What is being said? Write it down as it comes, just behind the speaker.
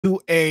to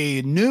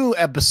a new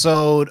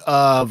episode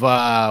of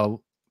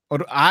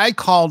what I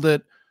called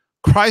it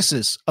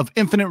Crisis of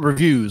Infinite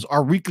Reviews,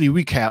 our weekly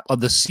recap of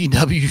the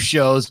CW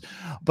shows.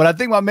 But I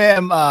think my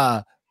man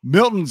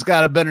Milton's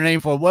got a better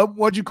name for it.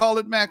 What'd you call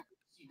it, Mac?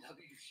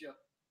 CW show.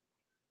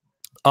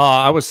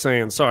 I was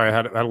saying, sorry, I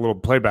had a little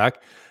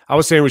playback. I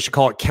was saying we should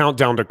call it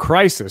Countdown to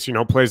Crisis,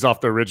 plays off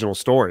the original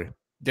story.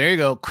 There you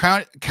go.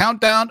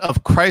 Countdown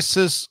of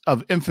Crisis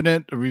of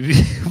Infinite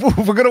Review.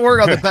 We're going to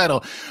work on the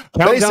title.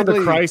 Countdown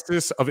to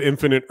Crisis of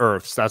Infinite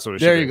Earths. That's what it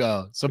should be. There you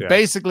go. So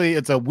basically,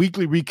 it's a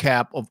weekly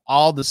recap of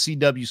all the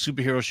CW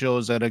superhero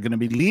shows that are going to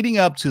be leading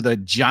up to the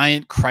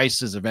giant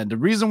Crisis event. The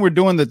reason we're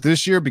doing that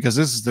this year, because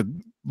this is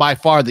by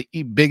far the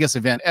biggest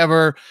event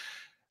ever.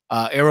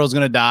 Arrow's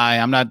going to die.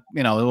 I'm not,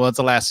 well, it's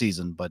the last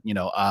season, but,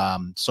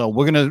 so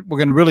we're going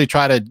to really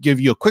try to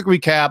give you a quick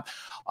recap.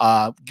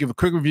 Give a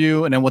quick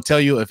review, and then we'll tell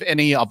you if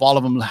any of all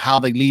of them, how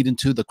they lead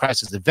into the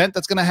Crisis event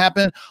that's going to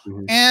happen.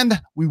 And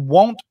we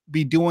won't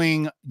be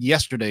doing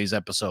yesterday's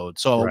episode.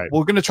 So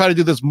we're going to try to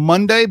do this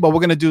Monday, but we're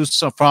going to do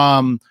some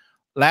from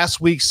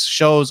last week's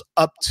shows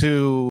up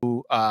to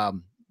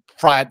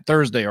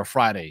Thursday or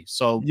Friday.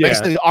 So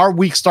basically our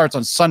week starts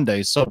on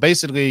Sunday. So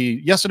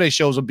basically yesterday's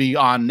shows will be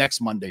on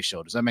next Monday's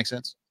show. Does that make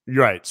sense?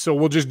 Right. So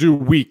we'll just do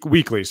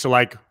weekly. So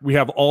like we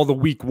have all the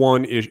week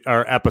one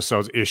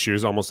episodes,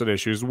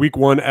 week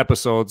one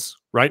episodes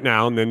right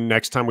now. And then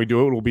next time we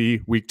do it, it'll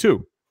be week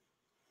 2.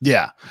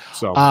 Yeah.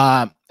 So,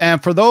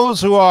 and for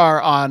those who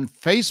are on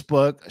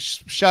Facebook,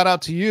 shout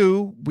out to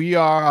you. We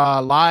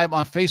are live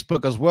on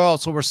Facebook as well.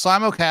 So we're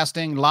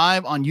simulcasting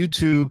live on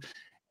YouTube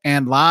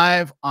and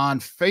live on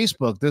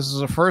Facebook. This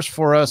is a first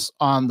for us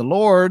on the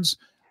Lords.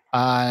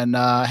 And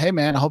hey,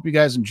 man, I hope you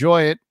guys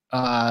enjoy it.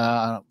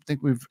 I don't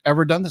think we've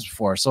ever done this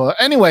before. So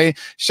anyway,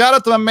 shout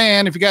out to my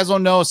man. If you guys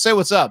don't know, say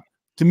what's up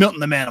to Milton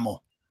the Manimal.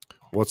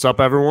 What's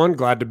up, everyone?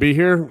 Glad to be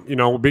here.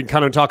 We've been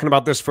kind of talking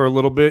about this for a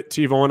little bit,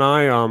 TiVo and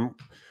I.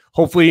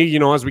 Hopefully,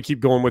 as we keep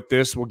going with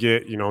this, we'll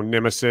get,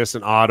 Nemesis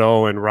and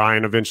Otto and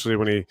Ryan eventually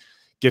when he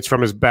gets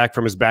from his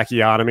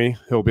bacchiotomy.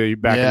 He'll be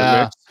back in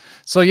the mix.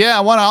 So, I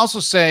want to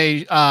also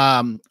say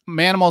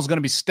Manimal is going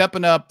to be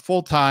stepping up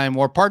full-time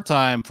or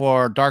part-time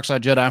for Darkside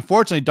Jedi.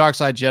 Unfortunately,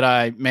 Darkside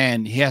Jedi,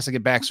 man, he has to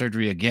get back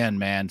surgery again,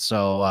 man.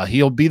 So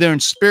he'll be there in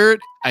spirit.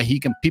 He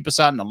can peep us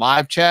out in the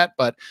live chat,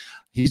 but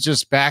he's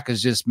just back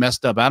is just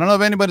messed up. I don't know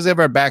if anybody's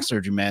ever had back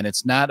surgery, man.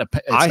 It's not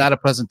a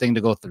pleasant thing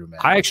to go through, man.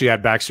 I actually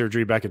had back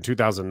surgery back in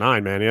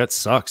 2009, man. Yeah, it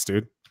sucks,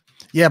 dude.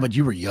 Yeah, but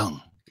you were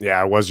young. Yeah,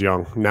 I was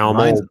young. Now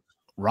I'm old.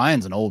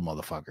 Ryan's an old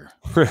motherfucker.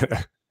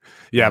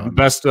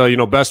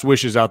 Best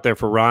wishes out there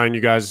for Ryan.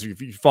 You guys,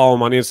 if you follow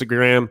him on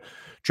Instagram,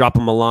 drop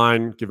him a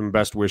line, give him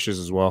best wishes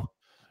as well.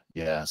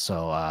 Yeah.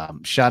 So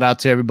shout out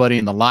to everybody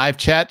in the live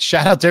chat.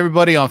 Shout out to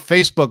everybody on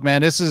Facebook,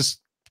 man. This is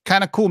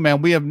kind of cool,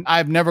 man.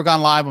 I've never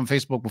gone live on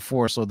Facebook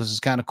before, so this is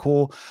kind of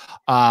cool.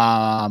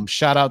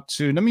 Shout out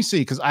to, let me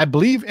see, because I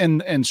believe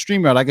in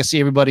StreamYard, I can see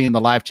everybody in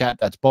the live chat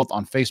that's both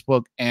on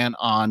Facebook and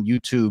on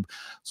YouTube.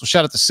 So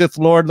shout out to Sith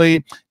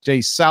Lordly, Jay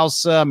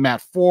Salsa,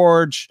 Matt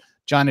Forge,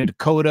 Johnny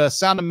Dakota.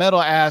 Sound of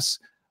Metal asks,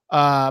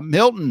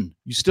 Milton,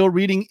 you still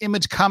reading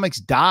Image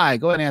Comics Die?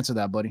 Go ahead and answer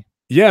that, buddy.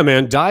 Yeah,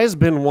 man. Die has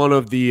been one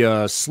of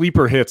the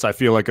sleeper hits, I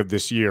feel like, of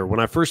this year. When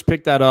I first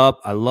picked that up,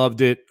 I loved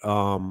it.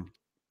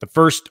 The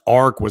first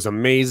arc was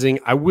amazing.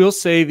 I will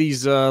say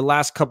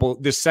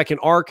this second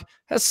arc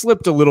has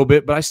slipped a little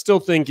bit, but I still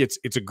think it's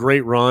a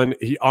great run.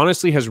 He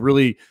honestly has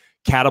really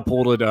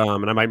catapulted,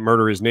 and I might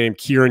murder his name,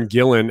 Kieran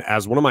Gillen,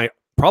 as one of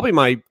probably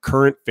my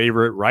current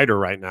favorite writer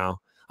right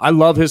now. I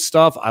love his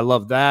stuff. I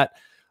love that.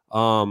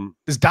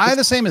 Is Die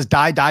the same as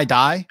Die?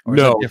 Or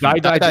no,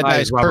 Die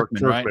is Robert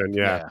Kirkman, right?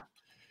 Yeah.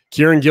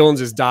 Kieran Gillen's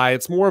is Die.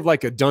 It's more of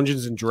like a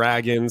Dungeons and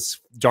Dragons,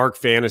 dark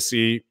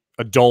fantasy,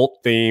 adult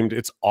themed.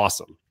 It's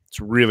awesome. It's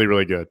really,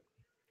 really good.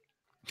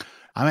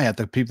 I may have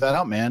to peep that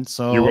out, man.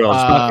 So you will.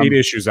 It's about 8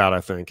 issues out,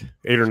 I think.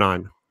 8 or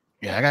 9.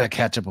 Yeah, I got to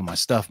catch up on my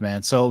stuff,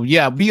 man. So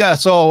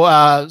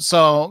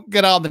so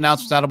get all the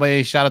announcements out of the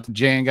way. Shout out to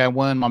Jay and Guy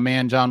Wynn, my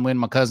man John Wynn,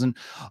 my cousin.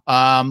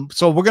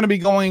 So we're going to be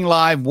going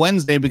live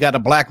Wednesday. We got a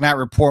Black Knight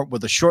report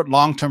with a short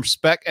long-term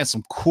spec and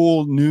some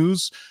cool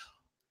news.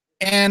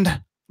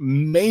 And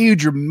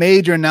major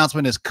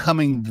announcement is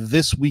coming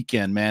this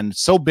weekend, man.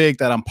 It's so big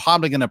that I'm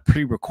probably going to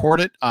pre-record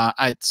it.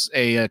 It's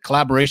a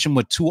collaboration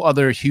with 2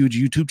 other huge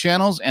YouTube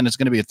channels, and it's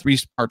going to be a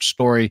 3-part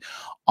story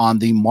on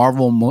the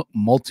Marvel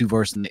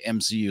multiverse in the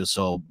MCU.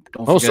 So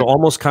don't forget. So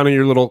almost kind of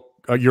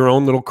your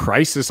own little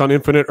Crisis on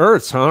Infinite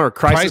Earths, huh? Or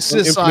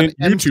Crisis on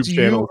YouTube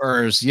channel.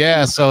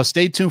 Yeah, so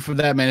stay tuned for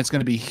that, man. It's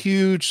going to be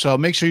huge. So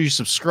make sure you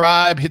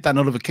subscribe, hit that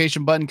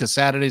notification button, because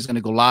Saturday is going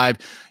to go live.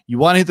 You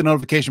want to hit the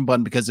notification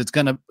button because it's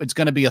gonna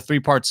be a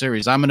 3-part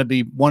series. I'm gonna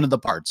be one of the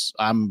parts.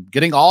 I'm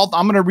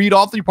gonna read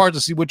all 3 parts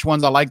to see which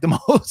ones I like the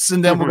most,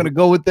 and then we're gonna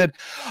go with it.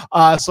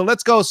 So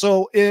let's go.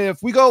 So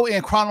if we go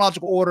in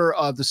chronological order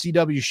of the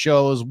CW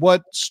shows,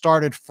 what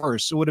started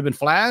first? It would have been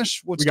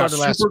Flash. What started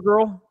last?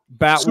 Supergirl,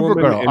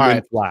 Batwoman, and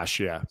then Flash.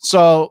 Yeah.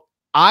 So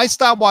I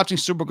stopped watching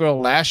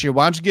Supergirl last year.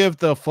 Why don't you give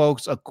the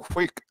folks a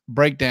quick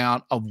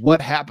breakdown of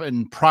what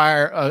happened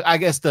prior, I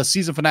guess the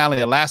season finale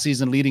of last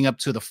season leading up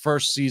to the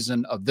first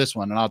season of this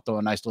one. And I'll throw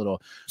a nice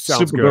little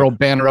Supergirl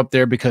banner up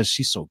there because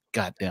she's so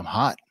goddamn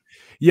hot.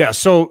 Yeah,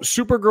 so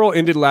Supergirl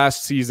ended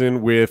last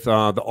season with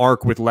the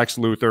arc with Lex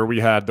Luthor. We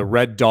had the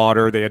Red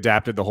Daughter. They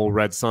adapted the whole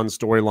Red Sun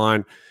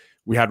storyline.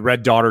 We had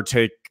Red Daughter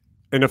take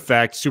an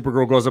effect.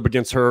 Supergirl goes up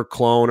against her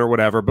clone or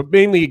whatever, but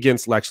mainly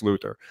against Lex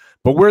Luthor.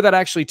 But where that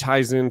actually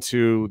ties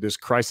into this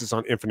Crisis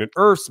on Infinite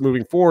Earths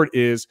moving forward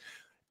is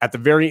at the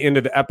very end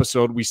of the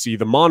episode, we see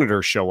the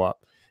Monitor show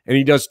up. And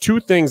he does two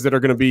things that are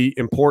going to be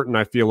important,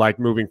 I feel like,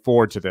 moving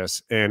forward to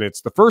this. And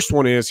it's the first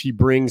one is he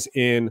brings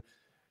in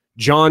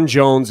John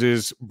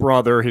Jones's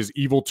brother, his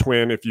evil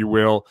twin, if you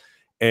will,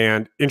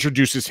 and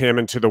introduces him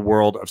into the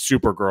world of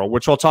Supergirl,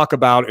 which I'll talk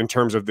about in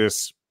terms of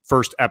this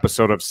first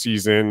episode of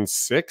season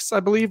 6, I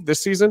believe,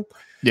 this season.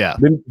 Yeah.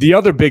 Then the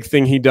other big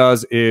thing he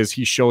does is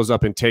he shows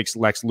up and takes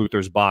Lex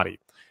Luthor's body,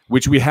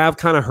 which we have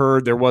kind of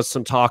heard. There was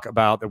some talk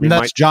about that.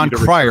 That's John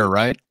Cryer,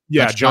 right?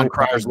 Yeah, that's John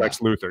Cryer's Lex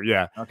Luthor.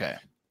 Yeah. Okay.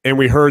 And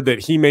we heard that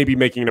he may be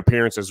making an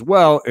appearance as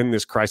well in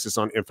this Crisis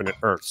on Infinite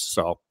Earths.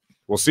 So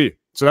we'll see.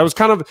 So that was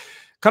kind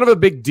of a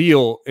big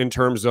deal in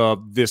terms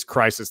of this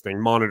Crisis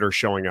thing, Monitor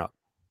showing up.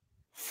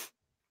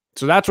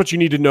 So that's what you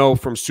need to know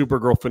from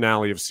Supergirl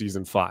finale of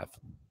season 5.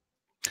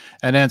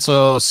 And then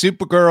so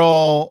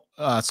Supergirl,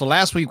 so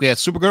last week we had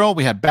Supergirl,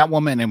 we had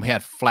Batwoman, and we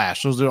had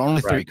Flash. Those are the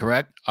only 3,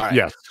 correct? All right.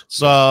 Yes.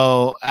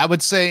 So I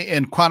would say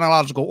in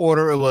chronological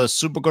order, it was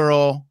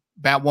Supergirl,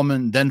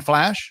 Batwoman, then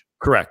Flash.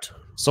 Correct.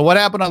 So what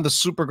happened on the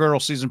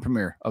Supergirl season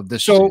premiere of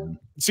this season?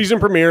 Season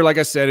premiere, like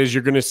I said, is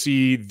you're going to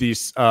see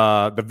these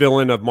the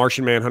villain of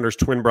Martian Manhunter's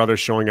twin brother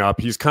showing up.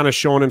 He's kind of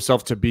showing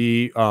himself to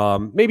be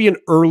maybe an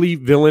early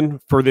villain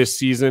for this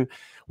season.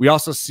 We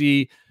also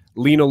see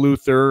Lena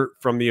Luthor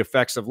from the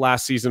effects of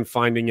last season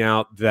finding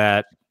out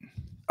that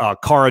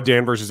Kara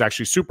Danvers is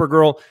actually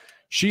Supergirl.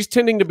 She's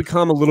tending to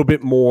become a little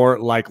bit more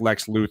like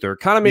Lex Luthor.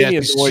 Kind of made me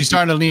annoyed. She's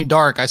starting to lean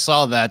dark. I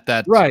saw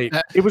that. Right.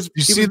 It was.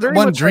 You see the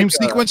one dream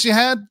sequence you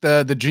had?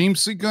 The dream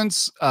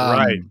sequence.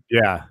 Right.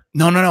 Yeah.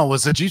 No.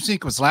 Was the dream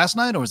sequence last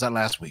night or was that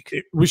last week?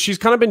 She's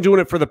kind of been doing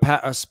it for the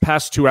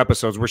past 2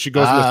 episodes where she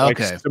goes with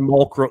like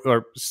simulacrum,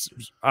 or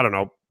I don't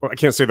know. I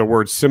can't say the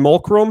word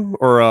simulacrum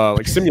or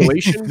like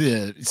simulation.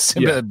 Simulcron,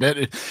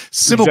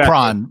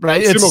 exactly.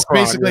 right? It's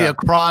basically a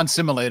cron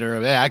simulator.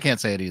 Yeah, I can't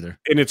say it either.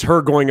 And it's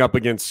her going up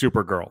against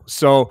Supergirl.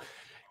 So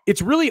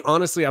it's really,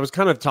 honestly, I was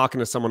kind of talking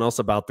to someone else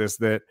about this,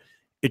 that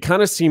it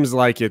kind of seems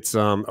like it's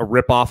a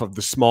ripoff of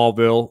the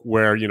Smallville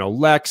where, you know,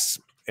 Lex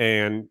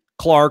and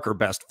Clark are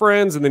best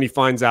friends, and then he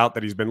finds out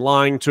that he's been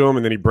lying to him,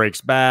 and then he breaks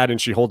bad, and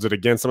she holds it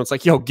against him. It's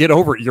like, yo, get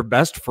over it. Your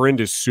best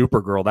friend is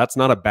Supergirl. That's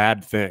not a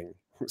bad thing.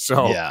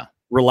 So yeah.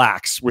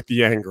 Relax with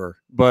the anger.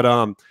 But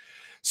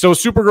so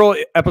Supergirl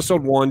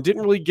episode 1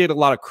 didn't really get a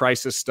lot of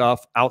Crisis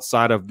stuff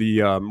outside of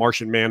the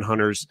Martian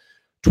Manhunter's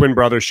twin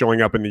brother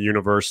showing up in the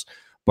universe.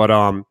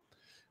 But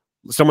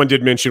someone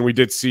did mention we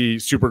did see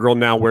Supergirl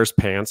now wears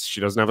pants. She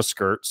doesn't have a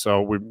skirt,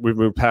 so we've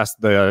moved past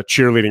the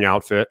cheerleading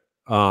outfit.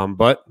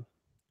 But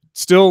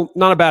still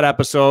not a bad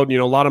episode. You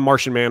know, a lot of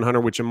Martian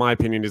Manhunter, which in my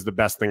opinion is the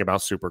best thing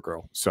about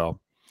Supergirl. So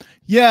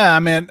yeah, I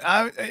mean,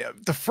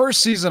 the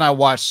first season I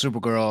watched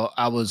Supergirl,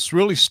 I was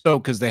really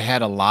stoked because they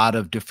had a lot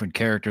of different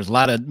characters.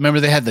 Remember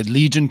they had the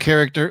Legion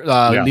character,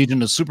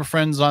 Legion of Super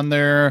Friends on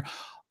there,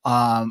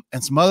 and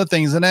some other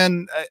things. And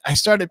then it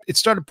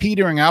started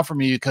petering out for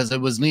me because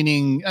it was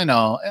leaning, you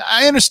know,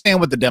 I understand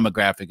what the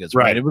demographic is,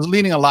 right? It was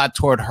leaning a lot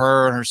toward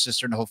her and her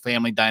sister and the whole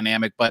family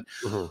dynamic. But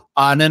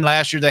and then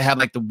last year they had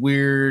like the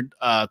weird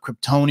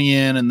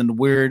Kryptonian and then the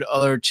weird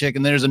other chick.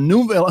 And there's a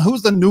new villain.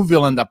 Who's the new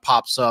villain that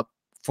pops up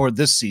for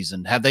this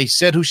season? Have they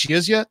said who she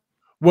is yet?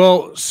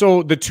 Well,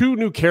 so the 2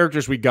 new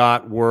characters we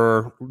got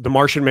were the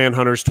Martian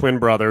Manhunter's twin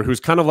brother, who's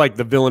kind of like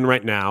the villain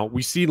right now.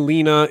 We see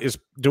Lena is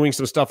doing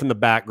some stuff in the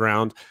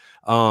background.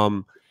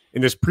 In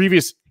this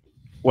previous,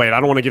 I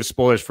don't want to give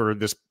spoilers for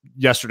this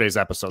yesterday's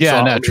episode. Yeah,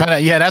 so,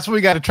 that's what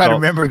we got to try to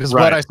remember, because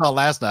what I saw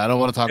last night, I don't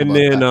want to talk about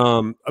that. And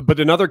then, but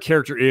another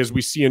character is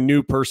we see a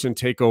new person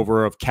take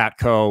over of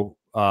Catco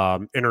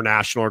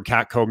International or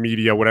Catco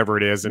Media, whatever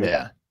it is,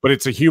 and but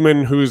it's a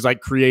human who's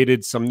like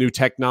created some new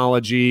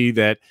technology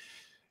that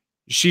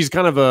she's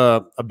kind of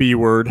a B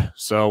word.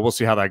 So we'll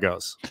see how that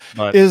goes.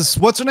 But is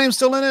what's her name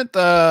still in it?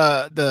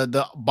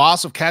 The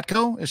boss of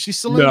Catco? Is she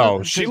still in it?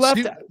 No, she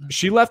left.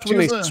 She left when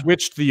they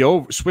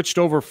switched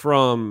over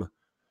from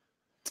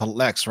to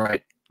Lex,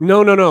 right?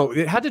 No.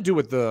 It had to do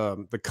with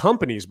the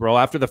companies, bro.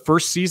 After the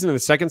first season and the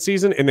second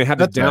season, and they had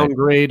to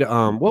downgrade.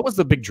 Right. What was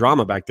the big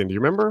drama back then? Do you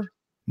remember?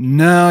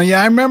 No,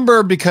 I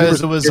remember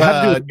because it was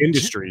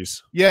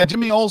Industries. Yeah,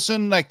 Jimmy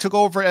Olsen like took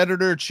over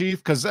editor-in-chief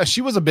because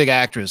she was a big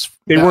actress.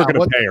 They weren't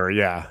going to pay her.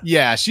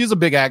 Yeah, she's a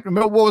big actor.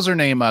 What was her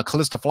name?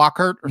 Callista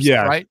Flockhart.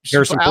 Right.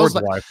 Harrison Ford's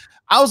wife.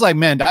 I was like,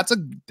 man, that's a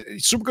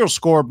Supergirl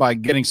scored by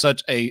getting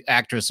such a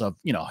actress of,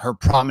 you know, her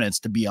prominence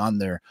to be on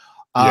there.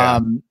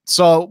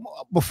 So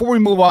before we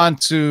move on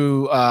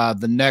to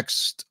the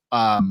next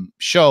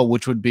show,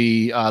 which would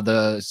be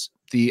the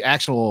the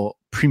actual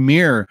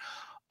premiere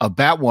of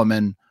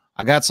Batwoman,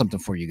 I got something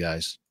for you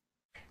guys.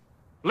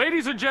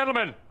 Ladies and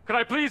gentlemen, can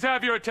I please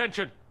have your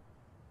attention?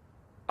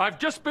 I've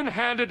just been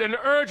handed an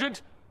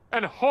urgent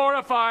and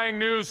horrifying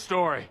news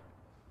story.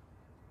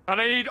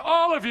 And I need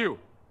all of you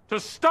to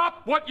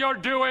stop what you're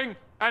doing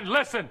and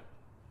listen.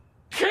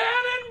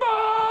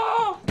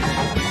 Cannonball!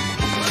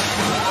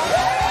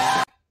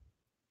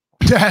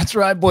 That's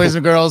right, boys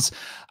and girls.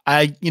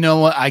 You know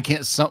what? I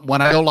can't,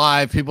 when I go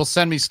live, people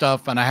send me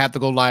stuff and I have to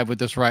go live with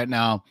this right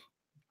now.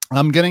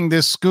 I'm getting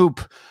this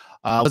scoop.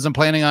 I wasn't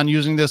planning on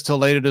using this till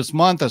later this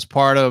month as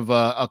part of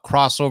a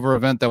crossover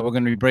event that we're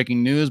going to be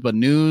breaking news, but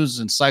news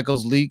and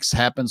cycles leaks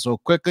happen so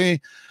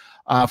quickly.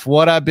 For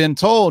what I've been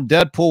told,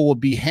 Deadpool will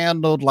be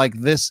handled like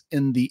this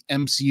in the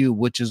MCU,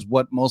 which is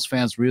what most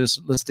fans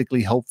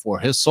realistically hope for.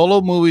 His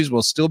solo movies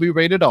will still be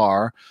rated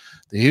R.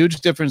 The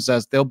huge difference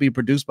is they'll be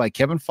produced by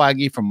Kevin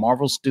Feige from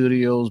Marvel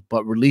Studios,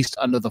 but released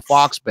under the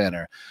Fox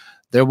banner.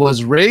 There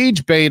was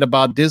rage bait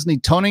about Disney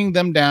toning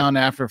them down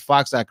after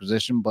Fox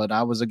acquisition, but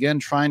I was again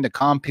trying to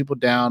calm people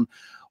down.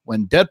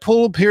 When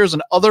Deadpool appears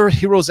in other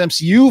Heroes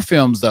MCU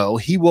films, though,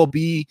 he will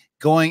be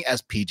going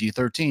as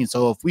PG-13.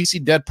 So if we see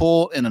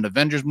Deadpool in an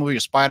Avengers movie or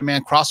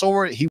Spider-Man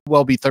crossover, he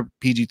will be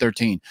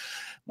PG-13.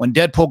 When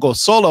Deadpool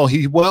goes solo,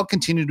 he will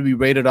continue to be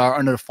rated R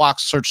under the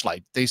Fox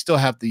Searchlight. They still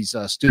have these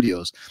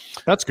studios.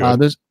 That's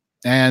good.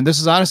 And this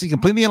is honestly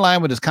completely in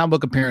line with his comic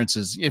book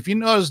appearances. If you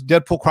notice,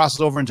 Deadpool crosses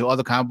over into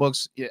other comic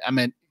books. I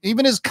mean,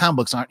 even his comic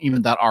books aren't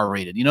even that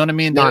R-rated. You know what I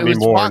mean? Not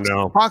anymore,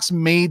 no. Fox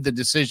made the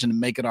decision to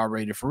make it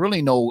R-rated for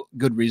really no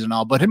good reason at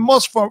all. But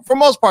for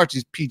most parts,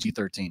 he's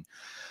PG-13.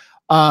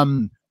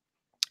 And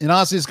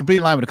honestly, it's completely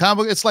in line with the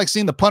comic book. It's like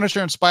seeing the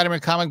Punisher and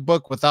Spider-Man comic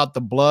book without the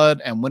blood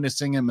and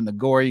witnessing him in the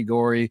gory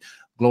glory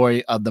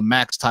of the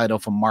Max title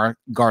from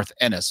Garth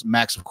Ennis.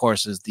 Max, of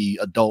course, is the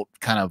adult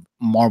kind of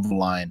Marvel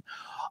line.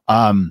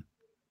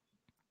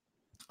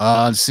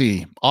 Let's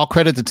see. All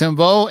credit to Tim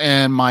Vo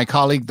and my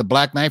colleague, The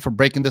Black Knight, for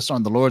breaking this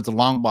on the Lords of the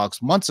Long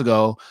Box months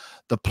ago.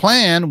 The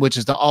plan, which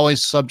is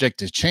always subject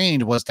to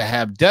change, was to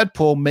have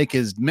Deadpool make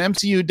his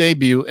MCU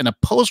debut in a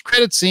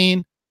post-credit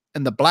scene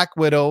in The Black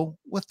Widow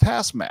with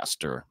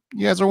Taskmaster.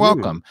 You guys are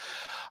welcome.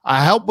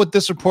 I help with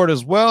this report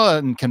as well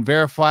and can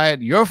verify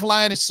it. Your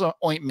finest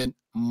ointment,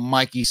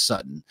 Mikey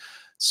Sutton.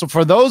 So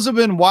for those who've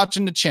been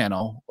watching the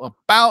channel,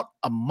 about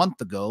a month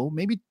ago,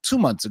 maybe 2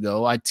 months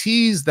ago, I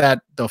teased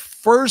that the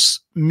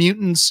first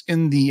mutants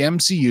in the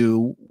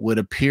MCU would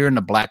appear in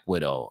the Black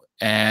Widow.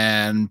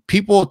 And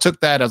people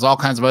took that as all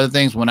kinds of other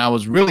things when I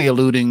was really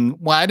alluding.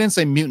 Well, I didn't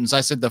say mutants.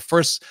 I said the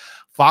first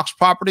Fox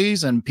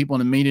properties, and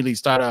people immediately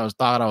thought I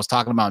was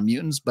talking about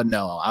mutants. But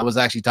no, I was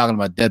actually talking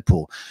about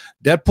Deadpool.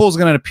 Deadpool's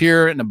going to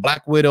appear in the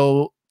Black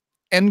Widow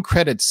end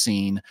credit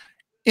scene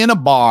in a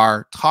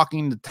bar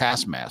talking to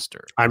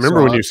Taskmaster. I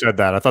remember when you said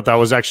that. I thought that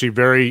was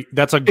actually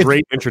that's a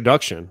great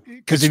introduction.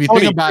 Because if you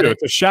think about it,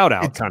 it's a shout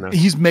out kind of.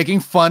 He's making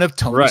fun of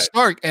Tony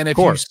Stark. And if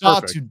you saw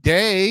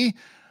today,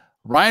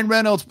 Ryan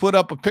Reynolds put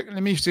up a picture.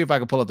 Let me see if I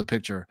can pull up the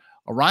picture.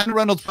 Ryan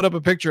Reynolds put up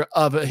a picture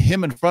of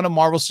him in front of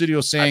Marvel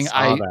Studios saying,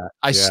 I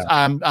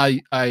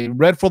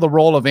read for the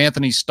role of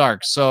Anthony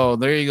Stark. So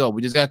there you go.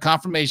 We just got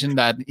confirmation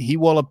that he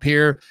will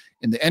appear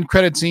in the end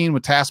credit scene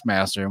with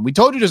Taskmaster. And we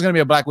told you there's going to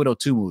be a Black Widow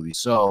 2 movie.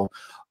 So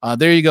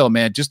there you go,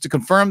 man. Just to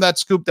confirm that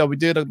scoop that we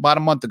did about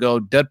a month ago,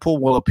 Deadpool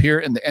will appear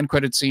in the end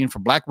credit scene for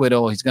Black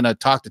Widow. He's going to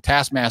talk to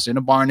Taskmaster in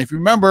a bar. And if you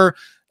remember,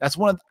 that's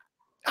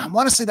I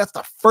want to say that's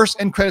the first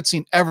end credit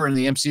scene ever in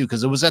the MCU,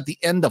 because it was at the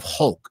end of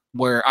Hulk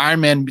where Iron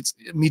Man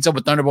meets up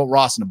with Thunderbolt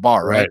Ross in the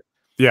bar, right?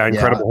 Yeah,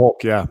 Incredible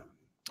Hulk, yeah.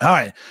 All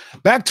right,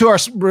 back to our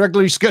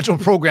regularly scheduled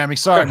programming.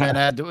 Sorry, man.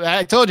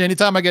 I told you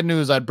anytime I get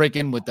news, I'd break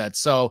in with that.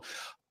 So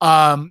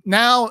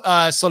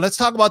so let's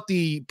talk about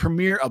the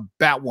premiere of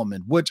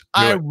Batwoman, which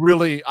I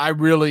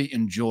really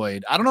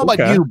enjoyed. I don't know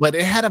about you, but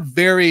it had a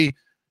very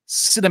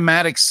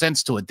cinematic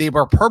sense to it. They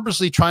were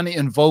purposely trying to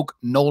invoke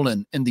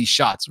Nolan in these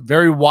shots,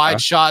 very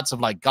wide shots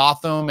of like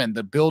Gotham and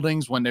the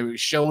buildings when they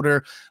showed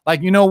her.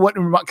 Like, you know what?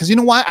 Because you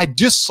know why? I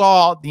just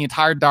saw the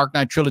entire Dark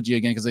Knight trilogy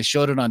again because they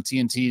showed it on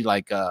TNT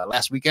like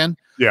last weekend.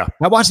 Yeah,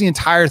 I watched the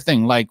entire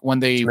thing. Like when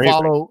they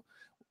follow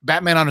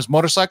Batman on his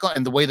motorcycle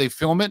and the way they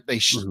film it,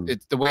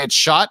 the way it's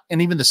shot,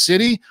 and even the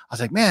city. I was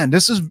like, man,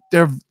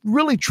 they're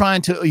really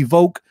trying to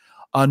evoke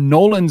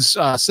Nolan's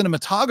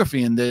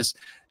cinematography in this.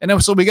 And then,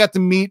 so we got to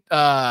meet,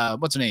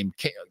 what's her name?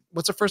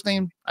 What's her first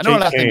name? I know her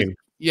last name.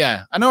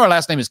 I know her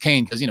last name is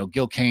Kane because,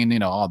 Gil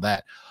Kane, all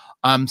that.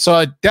 So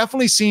it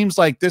definitely seems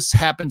like this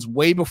happens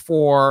way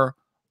before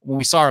when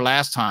we saw her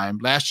last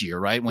year,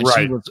 right? When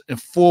she was in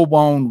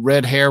full-blown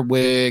red hair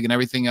wig and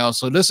everything else.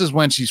 So this is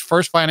when she's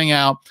first finding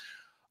out.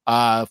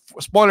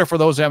 Spoiler for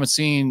those who haven't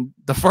seen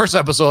the first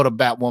episode of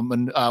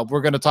Batwoman.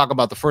 We're going to talk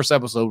about the first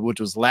episode,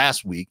 which was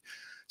last week.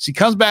 She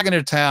comes back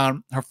into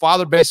town. Her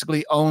father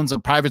basically owns a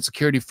private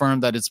security firm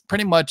that is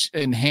pretty much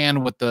in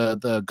hand with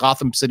the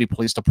Gotham City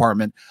Police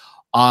Department.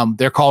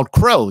 They're called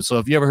Crows. So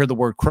if you ever heard the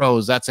word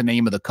Crows, that's the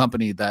name of the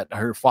company that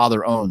her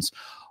father owns.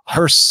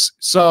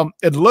 So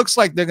it looks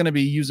like they're going to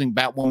be using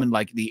Batwoman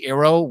like the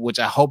Arrow, which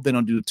I hope they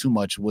don't do too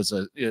much. Was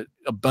a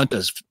bunch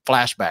of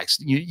flashbacks.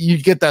 You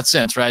get that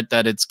sense, right?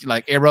 That it's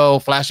like Arrow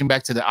flashing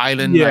back to the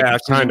island. Yeah,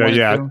 like kind of.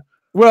 Yeah.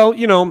 Well,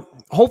 you know,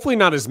 hopefully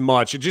not as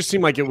much. It just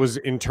seemed like it was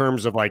in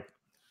terms of like,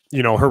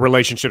 you know, her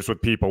relationships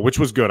with people, which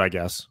was good, I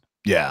guess.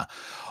 Yeah.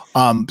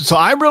 So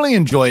I really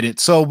enjoyed it.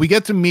 So we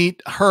get to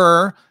meet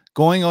her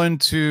going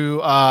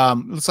into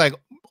looks like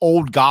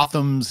old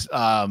Gotham's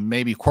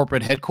maybe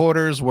corporate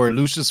headquarters, where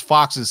Lucius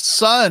Fox's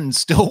son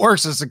still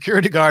works as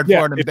security guard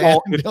for an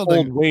abandoned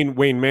building. Old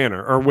Wayne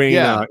Manor or Wayne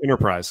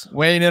Enterprise.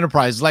 Wayne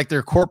Enterprise, like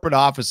their corporate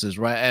offices,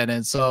 right?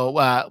 And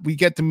so we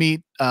get to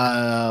meet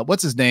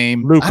what's his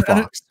name? Luke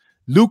Fox.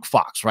 Luke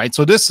Fox, right?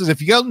 So this is,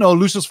 if you don't know,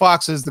 Lucius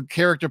Fox is the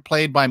character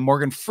played by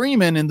Morgan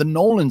Freeman in the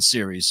Nolan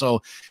series.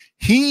 So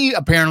he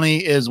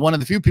apparently is one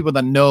of the few people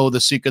that know the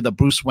secret that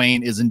Bruce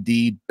Wayne is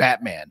indeed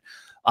Batman.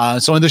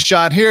 So in the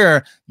shot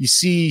here, you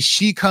see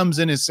she comes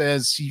in and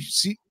says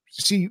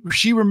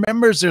she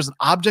remembers there's an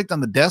object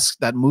on the desk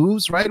that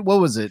moves, right? What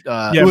was it?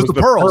 It was the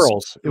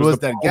pearls. It was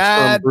that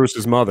guy,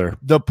 Bruce's mother.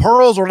 The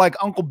pearls are like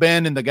Uncle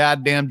Ben in the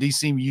goddamn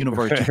DC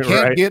universe. You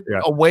can't get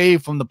away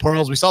from the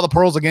pearls. We saw the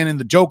pearls again in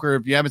the Joker.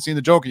 If you haven't seen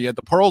the Joker yet,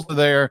 the pearls are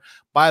there.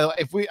 By the way,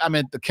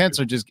 the Kents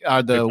are just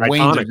the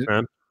Waynes.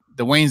 Man.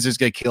 The Waynes just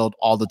get killed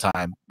all the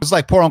time. It's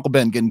like poor Uncle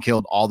Ben getting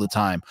killed all the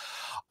time.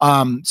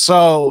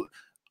 So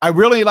I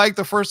really like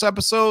the first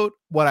episode.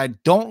 What I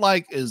don't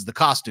like is the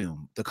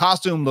costume. The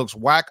costume looks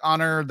whack on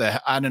her.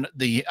 I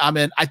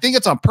think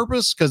it's on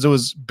purpose because it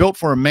was built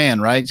for a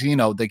man, right? So, you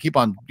know, they keep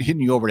on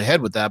hitting you over the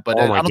head with that, but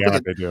I don't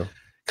think they do,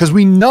 because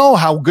we know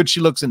how good she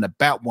looks in the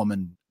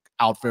Batwoman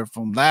outfit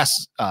from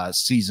last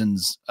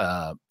season's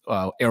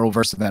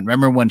Arrowverse event.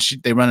 Remember when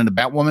they run into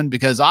Batwoman?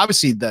 Because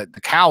obviously the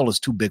cowl is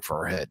too big for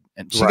her head,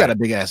 and she got a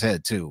big ass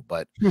head too.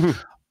 But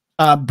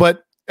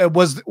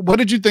what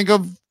did you think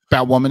of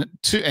Batwoman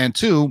 2 and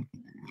 2?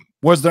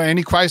 Was there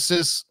any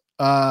crisis,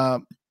 I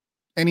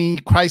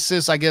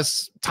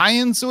guess,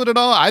 tie-ins to it at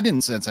all? I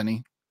didn't sense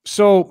any.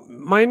 So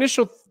my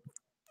initial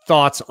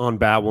thoughts on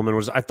Batwoman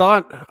was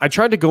I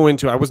tried to go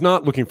into it. I was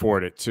not looking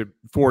forward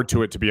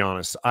to it, to be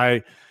honest.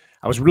 I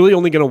was really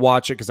only going to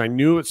watch it because I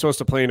knew it's supposed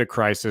to play into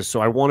Crisis,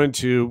 so I wanted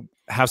to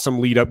have some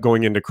lead up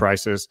going into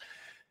Crisis.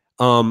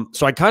 So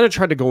I kind of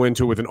tried to go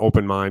into it with an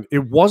open mind.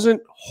 It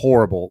wasn't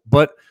horrible,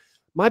 but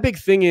my big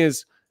thing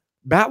is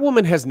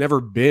Batwoman has never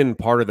been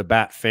part of the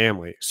Bat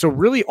family. So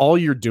really all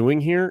you're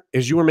doing here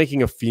is you are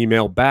making a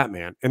female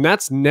Batman. And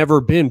that's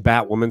never been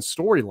Batwoman's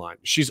storyline.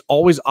 She's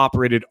always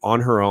operated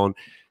on her own.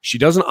 She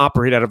doesn't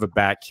operate out of a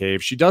Bat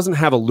cave. She doesn't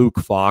have a Luke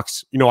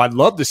Fox. You know, I'd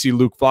love to see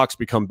Luke Fox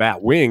become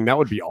Batwing. That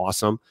would be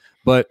awesome.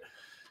 But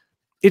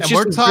it's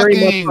just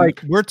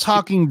we're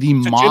talking the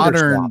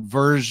modern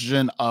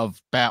version of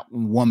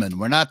Batwoman.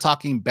 We're not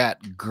talking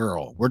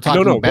Batgirl. We're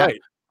talking right.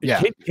 Yeah,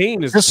 Kate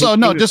Kane is just so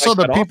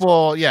the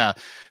people. Yeah.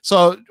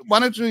 So why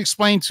don't you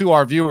explain to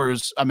our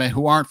viewers,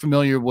 who aren't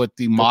familiar with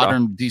the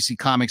modern DC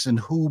comics and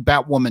who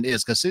Batwoman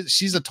is, because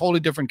she's a totally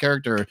different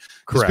character.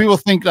 Because people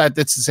think that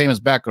it's the same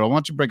as Batgirl. Why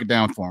don't you break it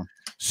down for them?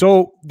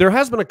 So there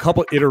has been a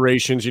couple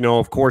iterations, you know,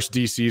 of course,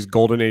 DC's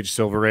Golden Age,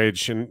 Silver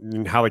Age,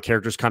 and how the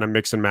characters kind of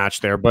mix and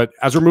match there. But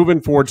as we're moving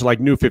forward to like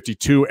New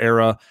 52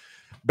 era,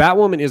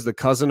 Batwoman is the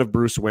cousin of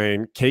Bruce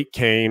Wayne, Kate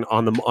Kane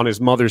on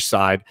his mother's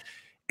side.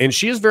 And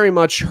she is very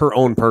much her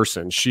own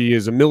person. She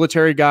is a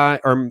military guy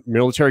or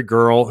military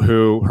girl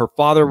who her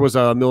father was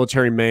a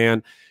military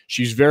man.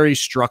 She's very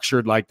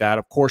structured like that.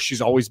 Of course,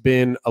 she's always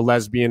been a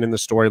lesbian in the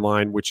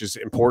storyline, which is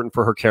important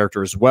for her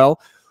character as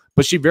well.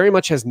 But she very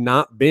much has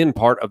not been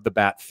part of the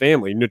Bat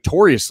family,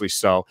 notoriously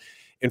so.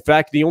 In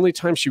fact, the only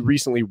time she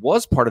recently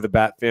was part of the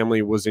Bat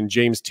family was in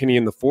James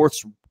Tynion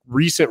IV's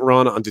recent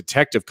run on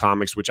Detective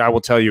Comics, which I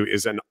will tell you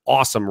is an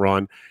awesome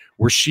run,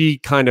 where she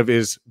kind of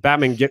is,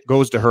 Batman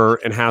goes to her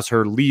and has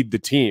her lead the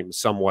team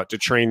somewhat to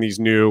train these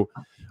new,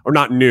 or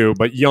not new,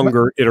 but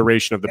younger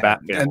iteration of the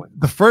Bat family.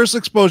 And the first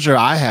exposure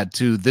I had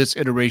to this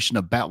iteration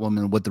of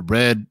Batwoman with the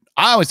red,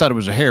 I always thought it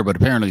was her hair, but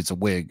apparently it's a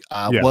wig,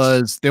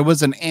 there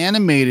was an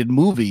animated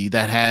movie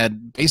that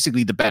had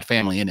basically the Bat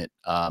family in it.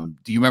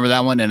 Do you remember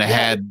that one? And it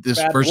had this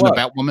version of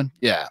Batwoman?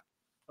 Yeah.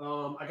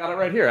 I got it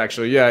right here,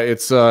 actually. Yeah,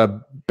 it's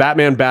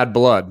Batman Bad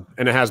Blood,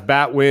 and it has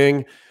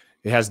Batwing.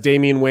 It has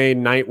Damian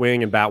Wayne,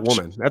 Nightwing, and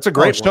Batwoman. That's a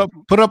great one.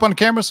 Put it up on the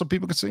camera so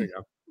people can see.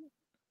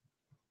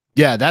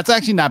 Yeah, that's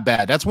actually not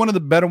bad. That's one of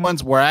the better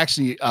ones where I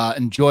actually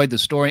enjoyed the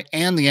story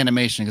and the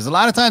animation. Because a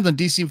lot of times in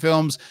DC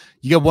films,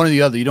 you get one or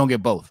the other. You don't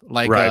get both.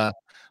 Like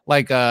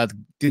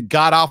the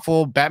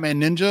god-awful Batman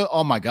Ninja.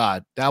 Oh, my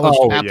God. That was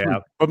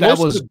But that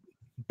was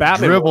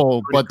Batman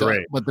dribble, but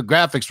the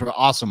graphics were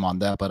awesome on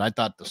that. But I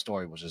thought the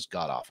story was just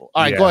god-awful.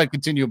 All right, go ahead.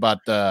 Continue about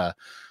the...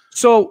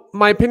 So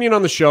my opinion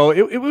on the show,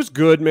 it was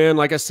good, man.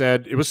 Like I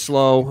said, it was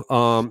slow.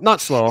 Not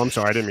slow. I'm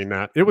sorry. I didn't mean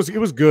that. It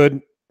was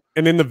good.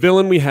 And then the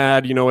villain we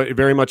had, you know, it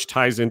very much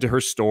ties into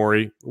her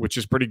story, which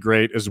is pretty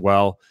great as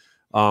well.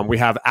 We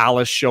have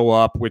Alice show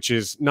up, which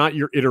is not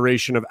your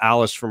iteration of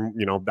Alice from,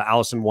 you know, the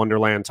Alice in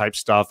Wonderland type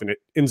stuff. And it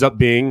ends up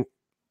being,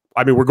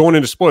 we're going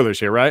into spoilers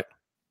here, right?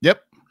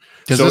 Yep.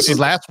 Because this is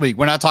last week.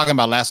 We're not talking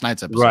about last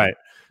night's episode. Right.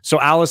 So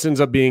Alice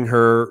ends up being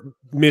her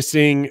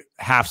missing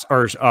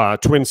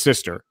twin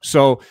sister.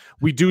 So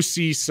we do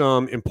see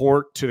some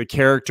import to the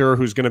character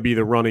who's going to be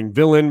the running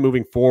villain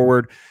moving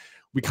forward.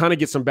 We kind of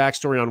get some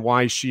backstory on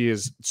why she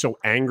is so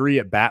angry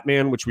at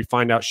Batman, which we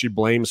find out she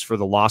blames for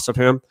the loss of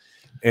him.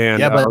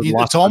 And yeah, but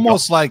it's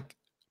almost like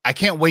I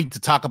can't wait to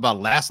talk about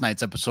last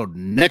night's episode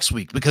next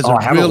week because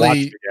I haven't watched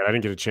really it yet. I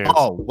didn't get a chance.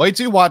 Oh, wait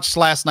till you watch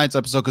last night's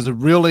episode because it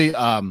really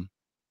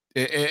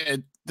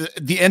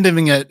the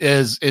ending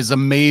is a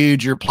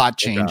major plot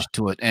change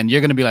to it, and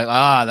you're gonna be like,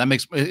 that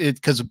makes it,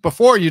 because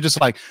before you're just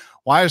like,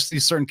 why are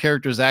these certain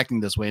characters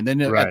acting this way? And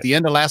then at the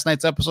end of last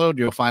night's episode,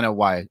 you'll find out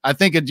why. I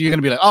think you're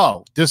gonna be like,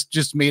 oh, this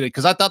just made it,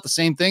 because I thought the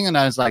same thing, and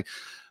I was like,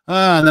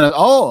 and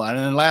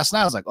then last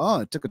night I was like, oh,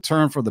 it took a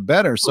turn for the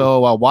better.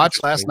 So I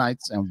watched last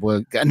night's, and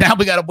now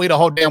we got to wait a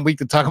whole damn week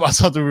to talk about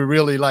something we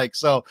really like.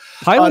 So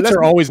pilots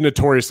are always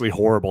notoriously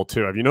horrible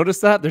too. Have you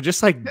noticed that? They're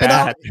just like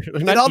bad.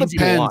 It all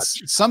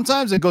depends.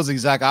 Sometimes it goes the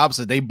exact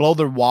opposite. They blow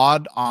their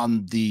wad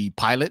on the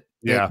pilot.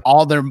 Yeah,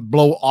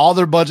 blow all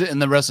their budget,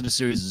 and the rest of the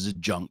series is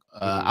junk.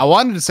 I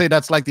wanted to say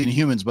that's like the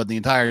Inhumans, but the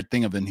entire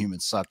thing of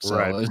Inhumans sucks.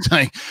 So it's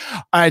like,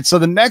 all right. So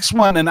the next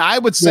one, and I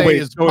would say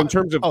is so in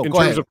terms of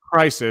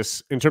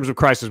Crisis,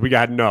 we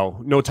got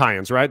no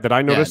tie-ins, right? That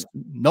I noticed,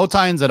 no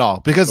tie-ins at all,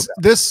 because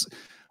this.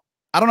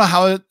 I don't know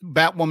how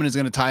Batwoman is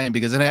going to tie in,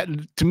 because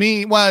to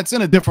me, it's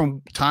in a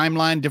different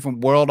timeline,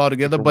 different world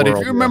altogether. But if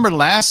you remember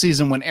last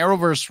season when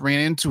Arrowverse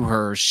ran into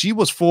her, she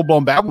was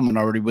full-blown Batwoman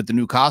already with the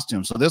new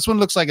costume. So this one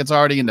looks like it's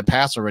already in the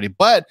past already.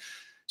 But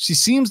she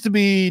seems to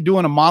be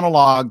doing a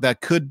monologue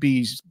that could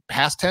be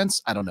past tense.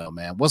 I don't know,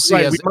 man. We'll see.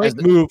 We might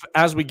move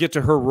as we get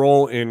to her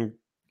role in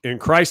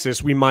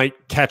Crisis. We might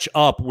catch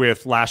up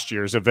with last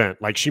year's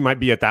event. Like she might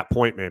be at that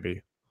point,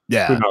 maybe.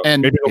 Yeah,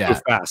 and maybe it'll go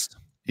fast.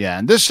 Yeah,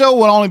 and this show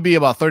will only be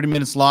about 30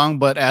 minutes long,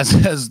 but as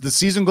the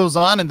season goes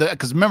on, and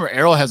because remember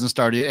Arrow hasn't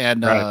started,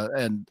 and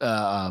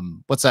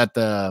what's that?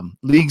 The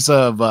Leagues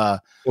of well,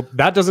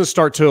 that doesn't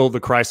start till the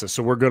Crisis,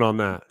 so we're good on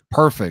that.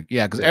 Perfect,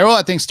 yeah, because Arrow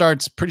I think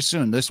starts pretty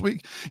soon this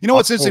week. You know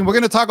what's interesting? We're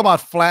going to talk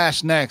about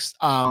Flash next,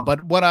 but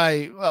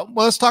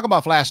let's talk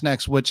about Flash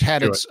next, which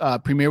had its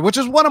premiere, which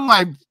is one of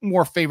my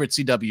more favorite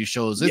CW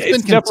shows.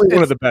 It's definitely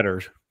one of the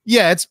better.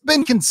 Yeah, it's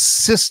been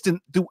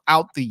consistent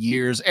throughout the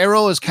years.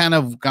 Arrow has kind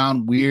of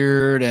gone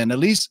weird, and at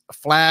least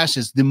Flash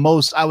is the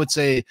most, I would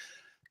say,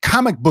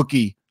 comic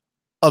booky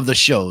of the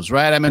shows,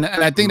 right? I mean,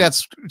 and I think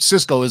that's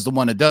Cisco is the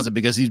one that does it,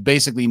 because he's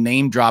basically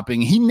name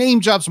dropping. He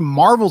name drops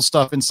Marvel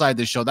stuff inside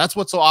the show. That's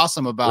what's so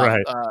awesome about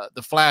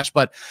the Flash.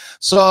 But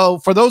so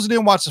for those who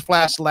didn't watch the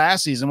Flash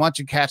last season, why don't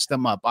you catch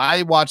them up?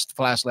 I watched the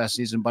Flash last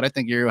season, but I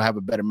think you'll have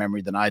a better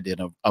memory than I did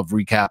of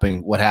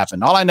recapping what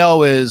happened. All I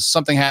know is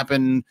something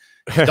happened.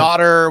 His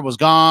daughter was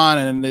gone,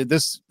 and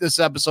this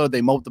episode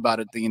they moped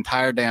about it the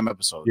entire damn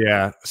episode.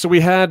 Yeah. So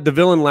we had the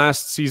villain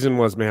last season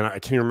was, man, I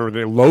can't remember,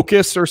 the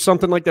locust or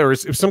something like that, or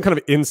it was some kind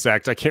of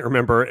insect. I can't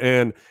remember.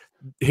 And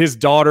his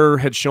daughter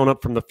had shown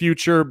up from the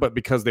future, but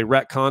because they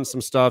retconned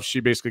some stuff, she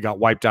basically got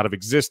wiped out of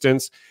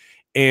existence.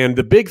 And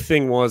the big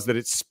thing was that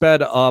it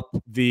sped up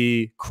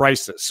the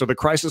Crisis. So the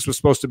Crisis was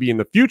supposed to be in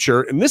the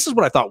future. And this is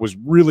what I thought was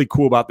really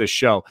cool about this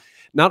show.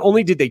 Not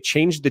only did they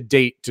change the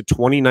date to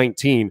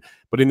 2019,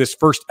 but in this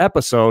first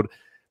episode,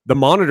 the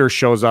Monitor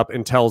shows up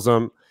and tells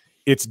them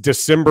it's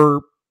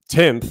December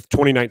 10th,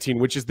 2019,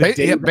 which is the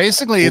day.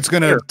 Basically, it's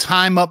going to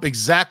time up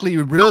exactly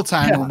real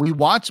time when we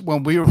watch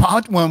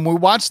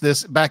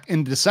this back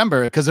in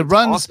December, because it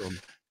runs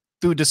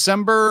through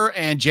December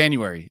and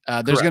January.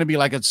 There's going to be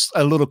like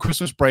a little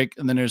Christmas break,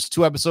 and then there's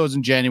 2 episodes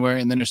in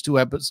January, and then there's 2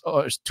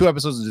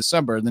 episodes in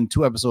December, and then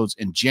 2 episodes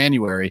in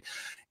January.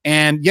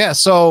 And yeah,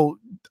 so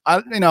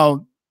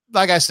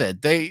like I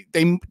said, they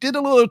did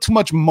a little too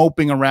much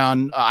moping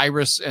around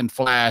Iris and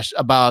Flash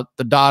about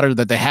the daughter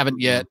that they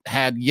haven't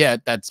had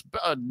yet. That's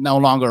no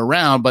longer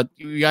around, but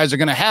you guys are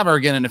going to have her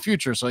again in the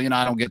future. So, I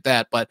don't get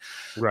that. But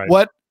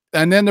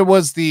and then there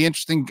was the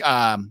interesting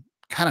kind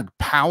of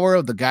power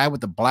of the guy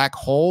with the black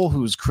hole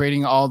who's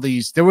creating all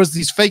these. There was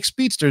these fake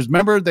speedsters.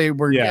 Remember, they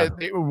were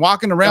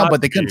walking around,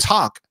 but they couldn't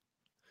talk.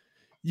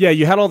 Yeah,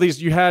 you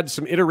had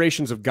some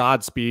iterations of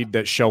Godspeed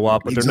that show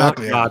up, but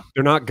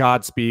they're not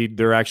Godspeed.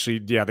 They're actually,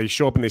 they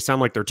show up and they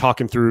sound like they're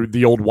talking through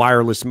the old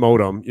wireless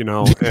modem, and,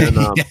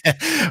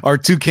 or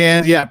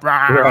Toucan. Yeah.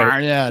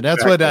 Right. Yeah.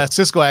 That's what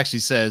Cisco actually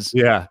says.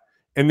 Yeah.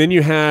 And then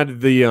you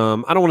had the, I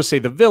don't want to say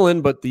the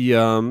villain, but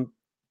the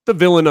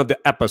villain of the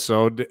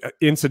episode,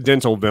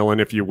 incidental villain,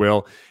 if you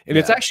will. And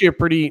it's actually a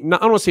pretty, I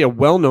don't want to say a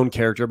well-known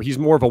character, but he's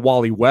more of a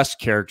Wally West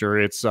character.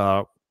 It's,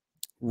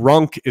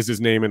 Runk is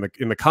his name in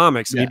the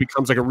comics, and he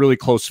becomes like a really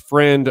close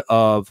friend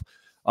of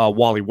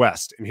Wally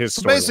West in his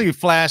story. Basically,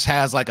 Flash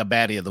has like a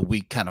baddie of the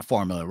week kind of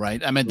formula,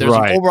 right? I mean, there's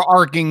an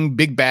overarching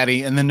big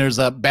baddie, and then there's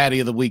a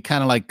baddie of the week,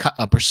 kind of like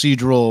a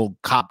procedural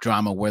cop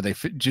drama where they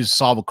just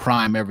solve a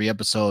crime every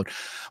episode.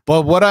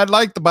 But what I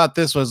liked about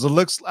this was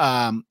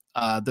the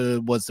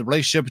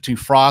relationship between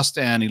Frost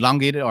and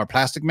Elongated or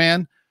Plastic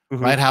Man.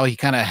 right? How he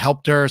kind of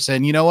helped her,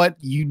 saying, you know what,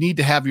 you need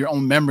to have your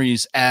own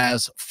memories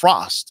as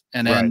Frost.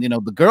 And then, Right. you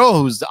know, the girl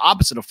who's the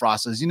opposite of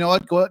Frost says, you know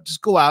what,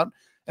 just go out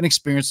and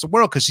experience the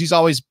world. Cause she's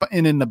always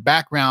in the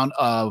background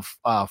of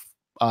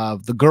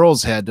the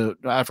girl's head.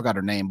 I forgot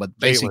her name, but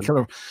basically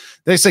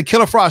they say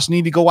Killer Frost, you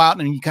need to go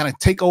out and you kind of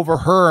take over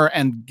her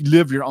and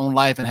live your own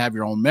life and have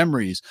your own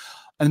memories.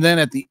 And then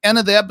at the end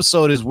of the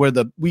episode is where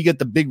we get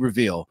the big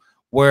reveal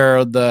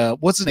where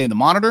what's his name? The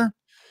Monitor?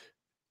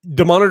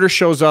 The Monitor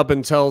shows up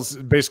and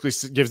basically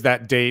gives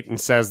that date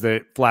and says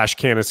that Flash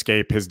can't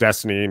escape his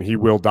destiny and he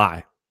will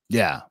die.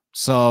 Yeah.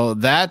 So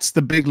that's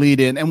the big lead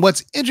in. And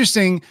what's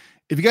interesting,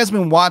 if you guys have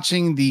been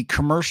watching the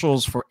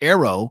commercials for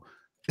Arrow,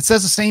 it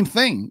says the same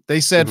thing.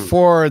 They said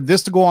for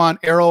this to go on,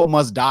 Arrow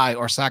must die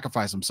or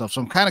sacrifice himself.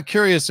 So I'm kind of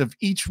curious if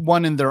each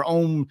one in their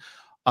own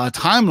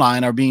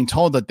timeline are being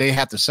told that they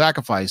have to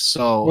sacrifice.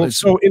 So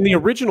in the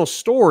original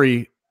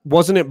story,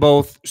 wasn't it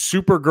both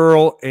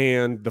Supergirl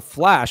and the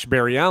Flash,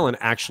 Barry Allen,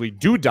 actually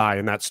do die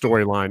in that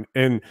storyline?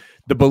 And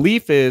the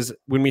belief is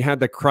when we had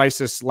the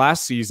crisis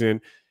last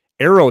season,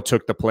 Arrow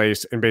took the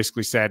place and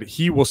basically said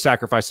he will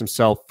sacrifice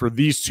himself for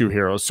these two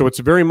heroes. So it's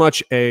very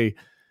much a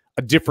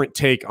different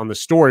take on the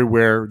story,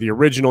 where the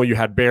original you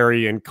had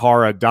Barry and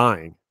Kara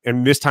dying.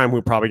 And this time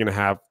we're probably going to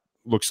have,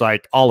 looks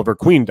like Oliver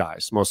Queen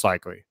dies, most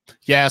likely.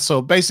 Yeah,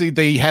 so basically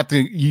they have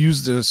to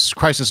use this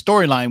crisis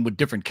storyline with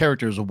different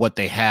characters of what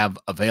they have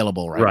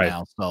available right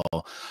now. So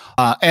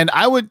and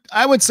I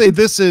would say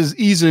this is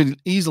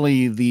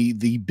easily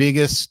the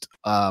biggest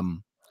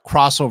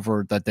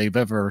crossover that they've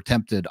ever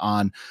attempted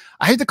on.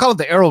 I hate to call it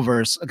the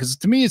Arrowverse because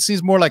to me it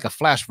seems more like a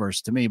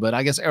Flashverse to me, but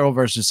I guess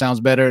Arrowverse just sounds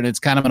better, and it's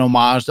kind of an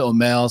homage to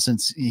O'Mel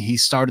since he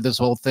started this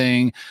whole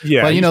thing.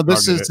 Yeah, but you know,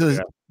 this is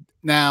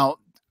now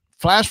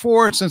flash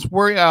forward, since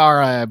we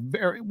are a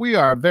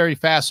very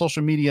fast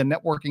social media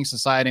networking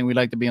society and we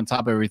like to be on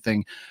top of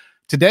everything.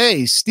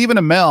 Today, Stephen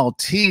Amell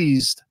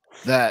teased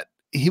that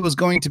he was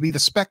going to be the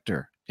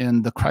Spectre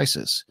in the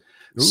Crisis.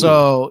 Ooh.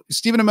 So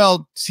Stephen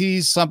Amell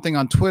teased something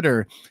on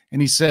Twitter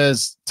and he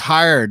says,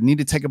 tired, need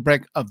to take a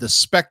break of the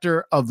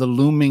specter of the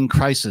looming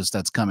crisis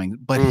that's coming.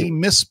 But he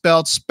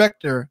misspelled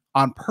Spectre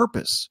on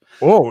purpose.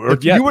 Oh,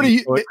 if you were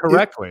to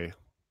correctly.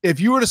 If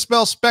you were to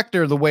spell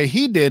Spectre the way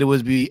he did, it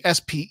would be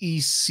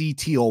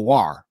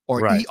S-P-E-C-T-O-R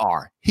or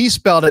E-R. He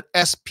spelled it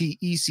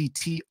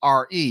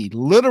S-P-E-C-T-R-E,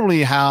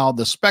 literally how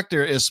the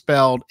Spectre is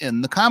spelled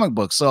in the comic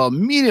book. So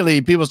immediately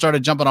people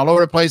started jumping all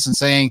over the place and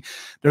saying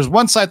there's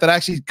one site that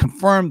actually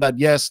confirmed that,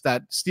 yes,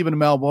 that Stephen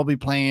Amell will be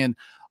playing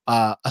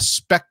a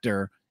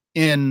Spectre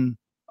in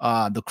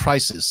the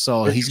Crisis.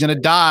 So he's going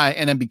to die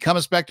and then become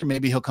a Spectre.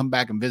 Maybe he'll come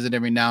back and visit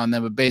every now and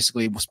then, but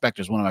basically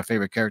Spectre is one of my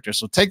favorite characters.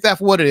 So take that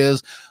for what it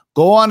is.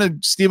 Go on to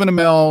Stephen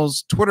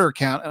Amell's Twitter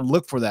account and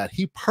look for that.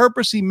 He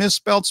purposely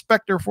misspelled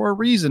Spectre for a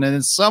reason.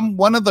 And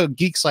one of the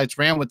geek sites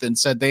ran with it and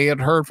said they had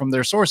heard from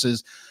their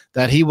sources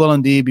that he will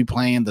indeed be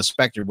playing the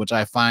Spectre, which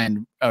I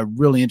find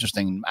really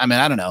interesting. I mean,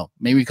 I don't know,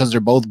 maybe because they're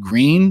both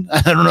green.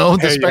 I don't know.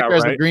 The Spectre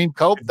has a green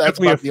coat. That's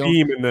definitely a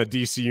theme in the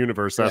DC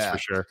universe. That's for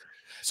sure.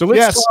 So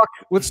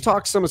let's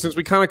talk some, since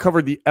we kind of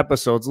covered the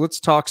episodes, let's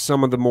talk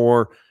some of the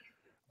more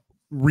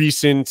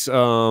recent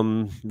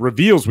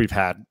reveals we've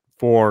had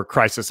for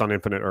Crisis on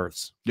Infinite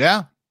Earths.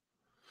 Yeah.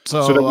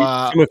 So some of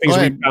the things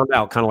we found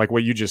out, kind of like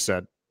what you just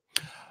said.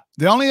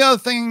 The only other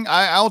thing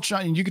I'll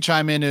try, and you can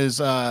chime in, is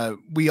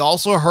we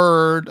also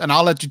heard, and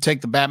I'll let you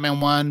take the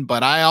Batman one,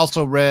 but I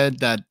also read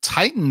that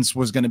Titans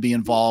was going to be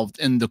involved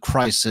in the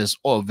Crisis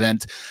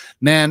event.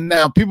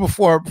 Now people,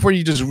 before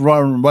you just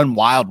run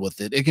wild with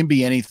it, it can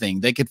be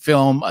anything. They could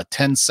film a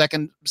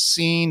 10-second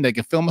scene. They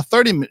could film a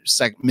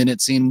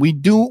 30-minute scene.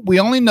 We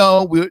only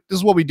know, this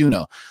is what we do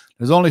know.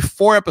 There's only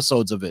 4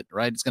 episodes of it,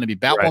 right? It's going to be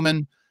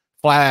Batwoman,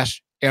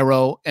 Flash,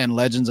 Arrow, and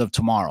Legends of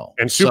Tomorrow.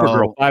 And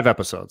Supergirl, 5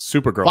 episodes.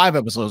 Supergirl. 5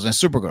 episodes, and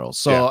Supergirl.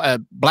 So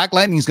Black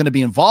Lightning is going to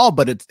be involved,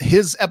 but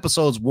his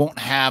episodes won't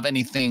have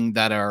anything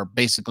that are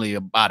basically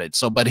about it.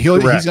 So, but he's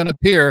going to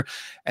appear.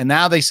 And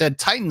now they said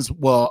Titans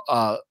will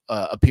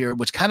appear,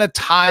 which kind of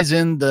ties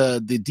in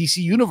the DC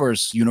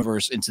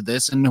universe into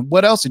this. And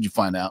what else did you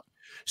find out?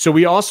 So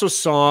we also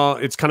saw,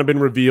 it's kind of been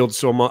revealed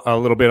a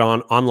little bit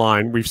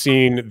online. We've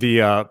seen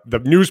the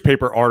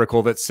newspaper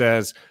article that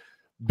says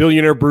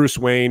billionaire Bruce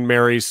Wayne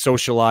marries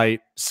socialite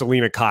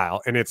Selena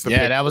Kyle, and it's the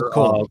that was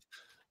cool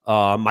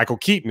of Michael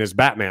Keaton as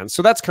Batman.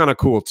 So that's kind of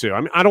cool too. I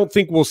mean, I don't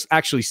think we'll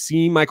actually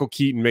see Michael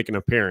Keaton make an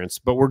appearance,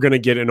 but we're going to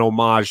get an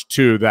homage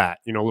to that.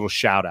 You know, a little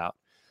shout out.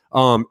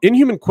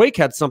 Inhuman Quake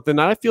had something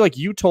that I feel like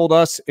you told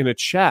us in a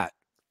chat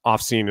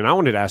off scene, and I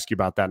wanted to ask you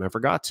about that, and I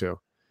forgot to.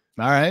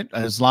 All right,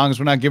 as long as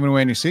we're not giving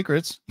away any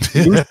secrets.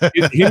 Him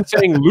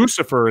saying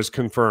Lucifer is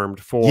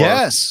confirmed for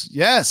yes.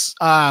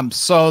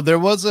 So there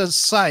was a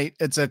site,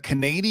 it's a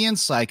Canadian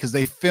site because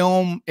they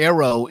film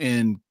Arrow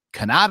in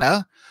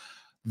Canada,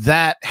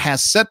 that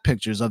has set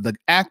pictures of the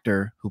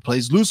actor who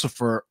plays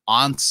Lucifer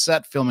on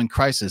set filming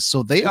Crisis.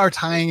 So they are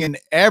tying in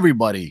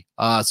everybody.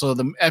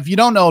 If you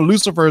don't know,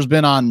 Lucifer has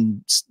been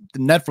on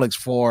Netflix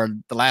for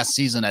the last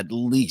season at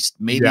least.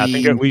 Maybe I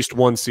think at least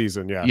one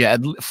season. Yeah,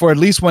 for at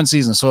least one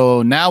season.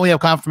 So now we have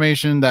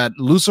confirmation that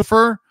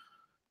Lucifer,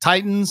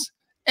 Titans,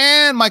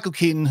 and Michael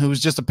Keaton, who's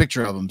just a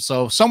picture of him.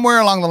 So somewhere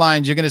along the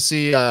lines, you're going to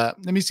see.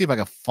 Let me see if I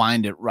can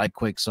find it right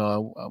quick.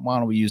 So why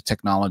don't we use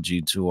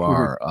technology to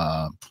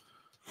our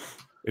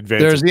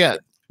advantage?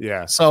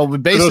 Yeah. So we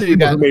basically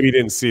maybe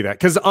didn't see that,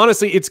 because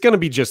honestly, it's going to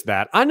be just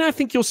that. And I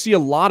think you'll see a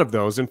lot of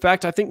those. In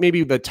fact, I think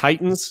maybe the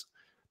Titans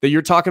that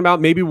you're talking about,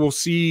 maybe we'll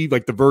see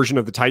like the version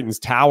of the Titans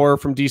Tower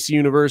from DC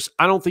Universe.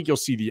 I don't think you'll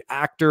see the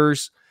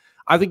actors.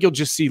 I think you'll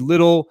just see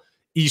little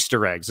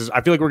Easter eggs.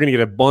 I feel like we're going to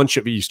get a bunch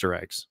of Easter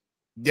eggs.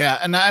 Yeah,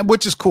 and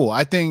which is cool.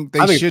 I think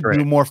they should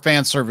do more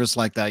fan service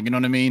like that. You know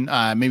what I mean?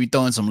 Maybe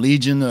throw in some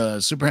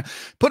Legion, Super.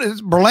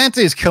 Berlanti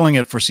is killing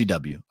it for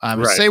CW.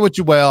 Say what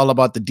you will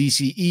about the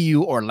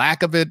DCEU or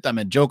lack of it. I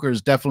mean, Joker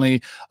is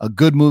definitely a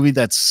good movie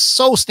that's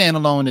so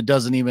standalone it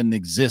doesn't even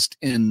exist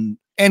in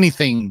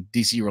anything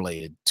DC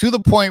related. To the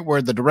point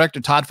where the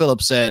director Todd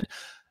Phillips said,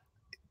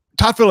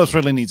 Todd Phillips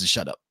really needs to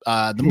shut up.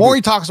 The more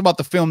he talks about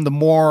the film, the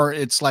more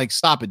it's like,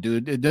 stop it,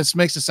 dude. It just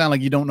makes it sound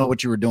like you don't know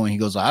what you were doing. He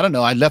goes, I don't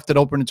know. I left it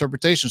open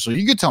interpretation, so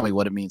you could tell me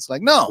what it means.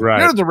 Like, no,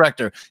 you're the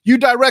director. You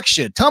direct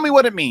shit. Tell me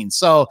what it means.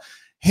 So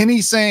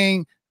Henny's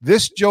saying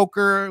this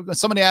Joker,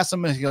 somebody asked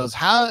him, he goes,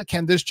 how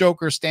can this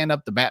Joker stand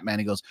up to Batman?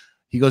 He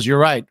goes, you're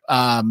right.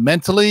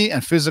 Mentally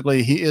and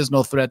physically, he is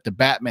no threat to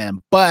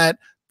Batman, but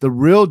the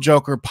real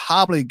Joker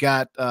probably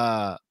got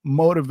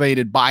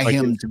motivated by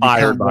him to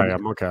become by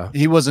him. Okay.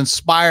 He was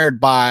inspired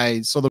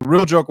by, so the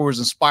real Joker was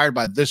inspired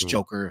by this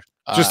Joker.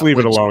 Just leave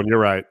it alone. You're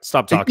right.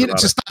 Stop talking about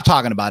it. Just stop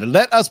talking about it.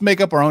 Let us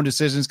make up our own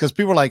decisions, because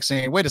people are like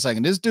saying, wait a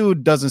second, this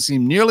dude doesn't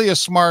seem nearly as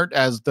smart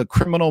as the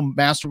criminal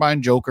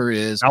mastermind Joker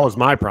is. That was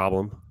my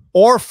problem.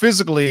 Or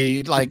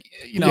physically, like,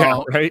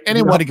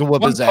 anybody can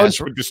whoop his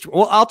ass.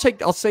 Well,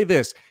 I'll say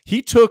this.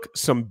 He took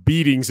some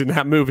beatings in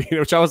that movie,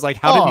 which I was like,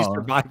 how did he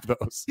survive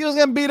those? He was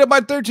getting beat up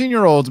by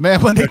 13-year-olds,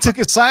 man. When they took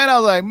his sign, I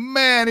was like,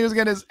 man, he was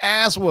getting his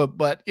ass whooped.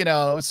 But,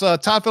 so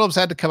Todd Phillips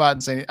had to come out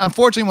and say,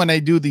 unfortunately, when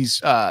they do these,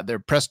 their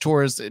press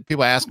tours,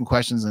 people ask them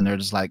questions and they're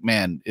just like,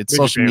 man, it's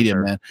social media,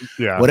 man.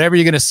 Yeah. Whatever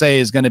you're going to say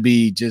is going to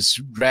be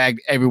just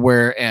dragged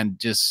everywhere, and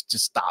just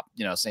stop,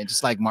 saying,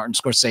 just like Martin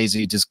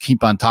Scorsese, just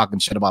keep on talking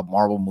shit about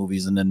Marvel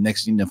movies. And then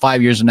next,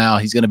 5 years from now,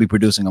 he's going to be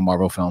producing a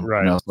Marvel film.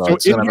 Right. So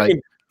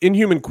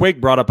Inhuman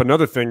Quake brought up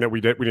another thing that we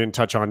didn't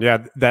touch on.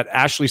 Yeah, that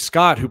Ashley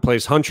Scott, who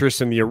plays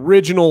Huntress in the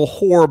original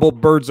horrible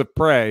Birds of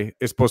Prey,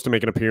 is supposed to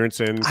make an appeappeance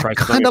in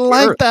Crisis. I kind of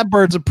like that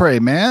Birds of Prey,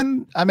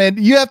 man. I mean,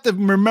 you have to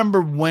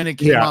remember when it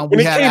came out.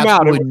 We had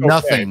absolutely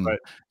nothing.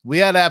 We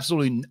had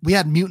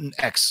Mutant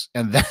X,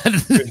 and that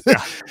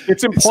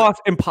it's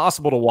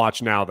impossible to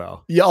watch now,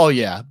 though. Yeah, oh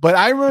yeah. But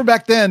I remember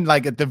back then,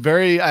 like at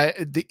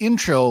the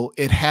intro,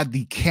 it had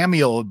the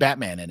cameo of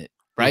Batman in it.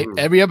 Right,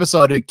 every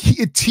episode it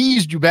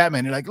teased you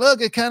Batman. You're like,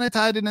 look, it kind of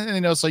tied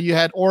in, So you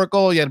had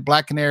Oracle, you had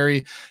Black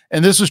Canary,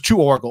 and this was true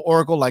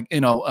Oracle, like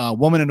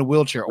woman in a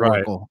wheelchair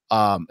Oracle.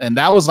 Right. And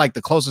that was like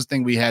the closest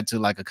thing we had to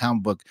like a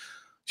comic book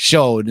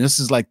show. And this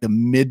is like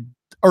the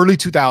early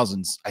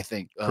 2000s, I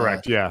think.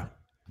 Correct. Yeah.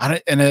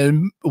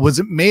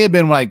 It may have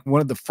been like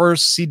one of the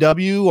first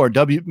CW or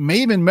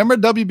remember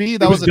WB?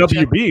 That was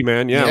WB,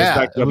 man.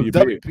 Yeah, it was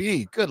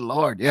WB. Good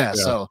Lord. Yeah.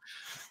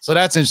 So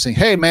that's interesting.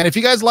 Hey, man, if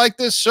you guys like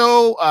this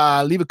show,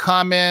 leave a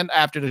comment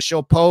after the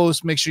show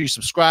post. Make sure you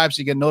subscribe so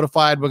you get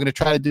notified. We're going to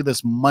try to do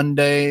this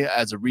Monday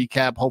as a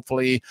recap.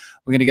 Hopefully,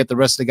 we're going to get the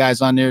rest of the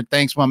guys on there.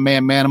 Thanks, my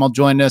man, Manimal,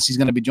 joining us. He's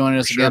going to be joining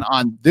us again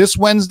on this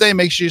Wednesday.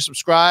 Make sure you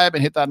subscribe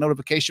and hit that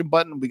notification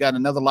button. We got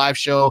another live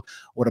show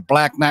with a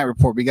Black Knight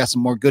report. We got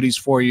some more goodies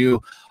for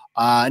you.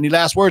 Any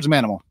last words,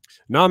 Manimal?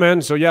 No,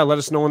 man. So, yeah, let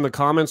us know in the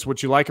comments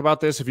what you like about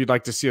this. If you'd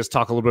like to see us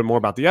talk a little bit more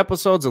about the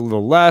episodes, a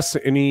little less,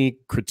 any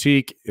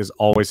critique is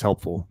always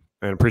helpful.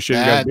 And appreciate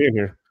you guys being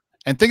here.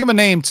 And think of a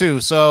name,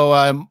 too. So,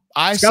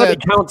 I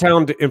said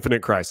Countdown to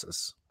Infinite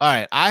Crisis. All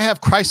right. I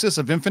have Crisis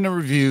of Infinite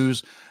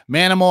Reviews.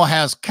 Manimal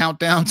has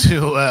Countdown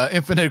to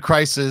Infinite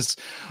Crisis.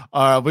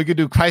 We could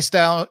do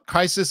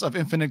Crisis of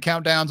Infinite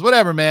Countdowns,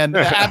 whatever, man.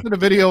 After the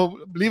video,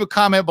 leave a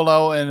comment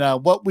below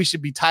and what we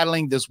should be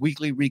titling this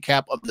weekly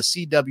recap of the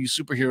CW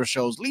superhero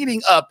shows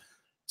leading up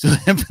to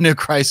the Infinite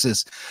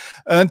Crisis.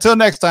 Until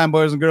next time,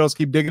 boys and girls,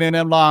 keep digging in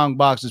them long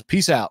boxes.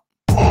 Peace out.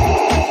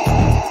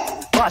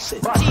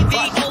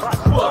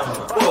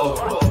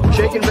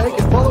 Shake and bake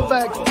and follow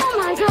back.